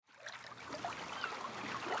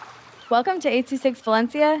Welcome to 826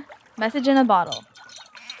 Valencia, message in a bottle.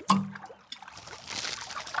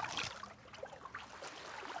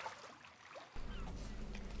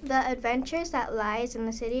 The Adventures That Lies in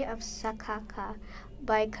the City of Sakakah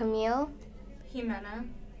by Kamille Ximena.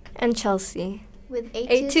 And Chelsea. with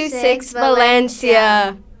 826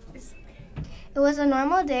 Valencia. It was a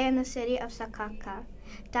normal day in the city of Sakakah.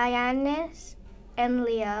 Dianis and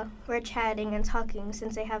Leah were chatting and talking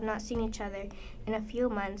since they have not seen each other in a few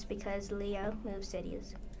months because Leah moved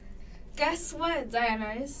cities. Guess what,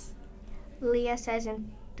 Dianis? Leah says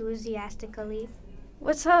enthusiastically.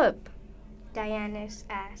 What's up? Dianis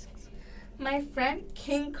asks. My friend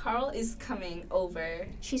King Carl is coming over.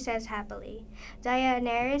 She says happily.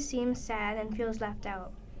 Dianeris seems sad and feels left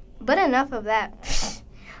out. But enough of that.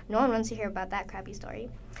 No one wants to hear about that crappy story.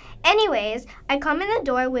 Anyways, I come in the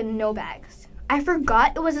door with no bags. I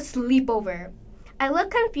forgot it was a sleepover. I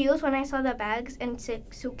looked confused when I saw the bags and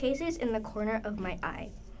suitcases in the corner of my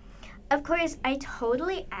eye. Of course, I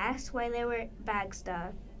totally asked why there were bags,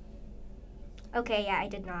 duh. Okay, yeah, I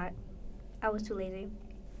did not. I was too lazy.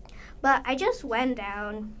 But I just went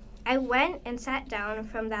down. I went and sat down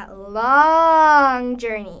from that long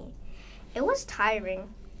journey. It was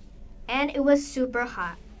tiring, and it was super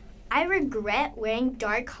hot. I regret wearing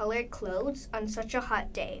dark colored clothes on such a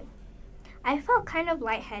hot day. I felt kind of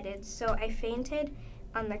lightheaded, so I fainted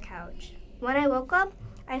on the couch. When I woke up,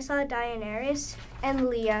 I saw Dianeris and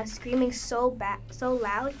Leah screaming so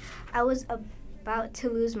loud I was about to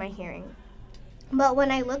lose my hearing. But when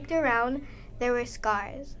I looked around, there were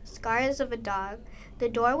scars of a dog. The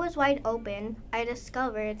door was wide open. I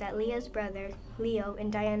discovered that Leah's brother, Leo,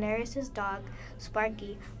 and Dianeris' dog,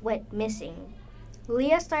 Sparky, went missing.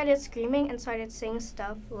 Leah started screaming and started saying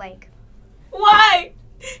stuff like, Why?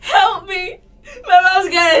 Help me! My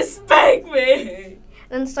mom's gonna spank me!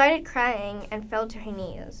 then started crying and fell to her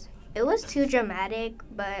knees. It was too dramatic,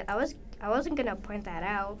 but I wasn't gonna point that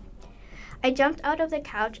out. I jumped out of the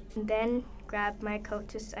couch and then grabbed my coat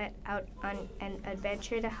to set out on an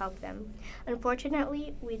adventure to help them.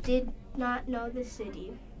 Unfortunately, we did not know the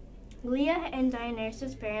city. Leah and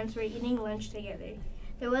Dianeris' parents were eating lunch together.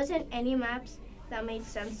 There wasn't any maps that made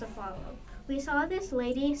sense to follow. We saw this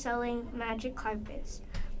lady selling magic carpets,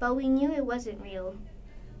 but we knew it wasn't real.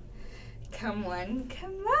 Come on,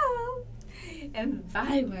 and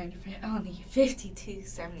buy one for only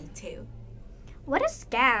 $52.72. What a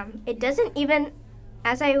scam! It doesn't even.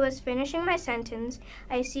 As I was finishing my sentence,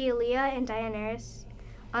 I see Leah and Dianeris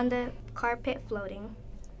on the carpet floating.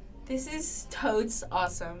 This is totes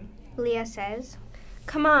awesome. Leah says.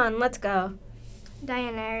 Come on, let's go.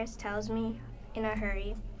 Dianeris tells me in a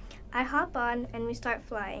hurry. I hop on and we start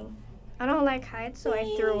flying. I don't like heights, so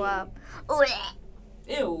I threw up.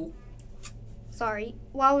 Ew. Sorry.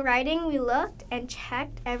 While riding, we looked and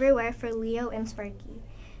checked everywhere for Leo and Sparky.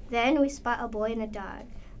 Then we spot a boy and a dog.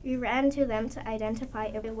 We ran to them to identify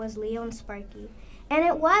if it was Leo and Sparky. And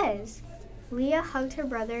it was! Leah hugged her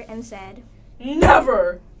brother and said,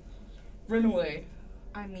 Never! Run away.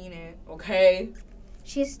 I mean it, okay?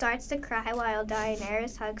 She starts to cry while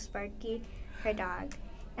Dianeris hugs Sparky, her dog.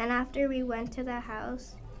 And after we went to the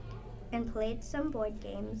house and played some board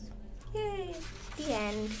games. Yay! The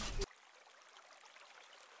end.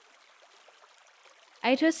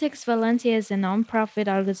 826 Valencia is a non-profit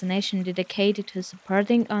organization dedicated to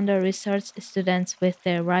supporting under-researched students with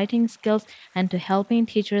their writing skills and to helping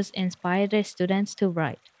teachers inspire their students to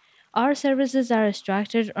write. Our services are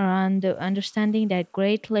structured around the understanding that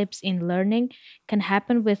great leaps in learning can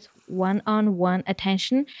happen with one-on-one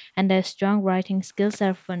attention and that strong writing skills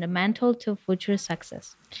are fundamental to future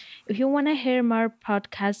success. If you want to hear more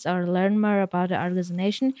podcasts or learn more about the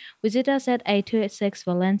organization, visit us at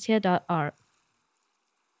 826valencia.org.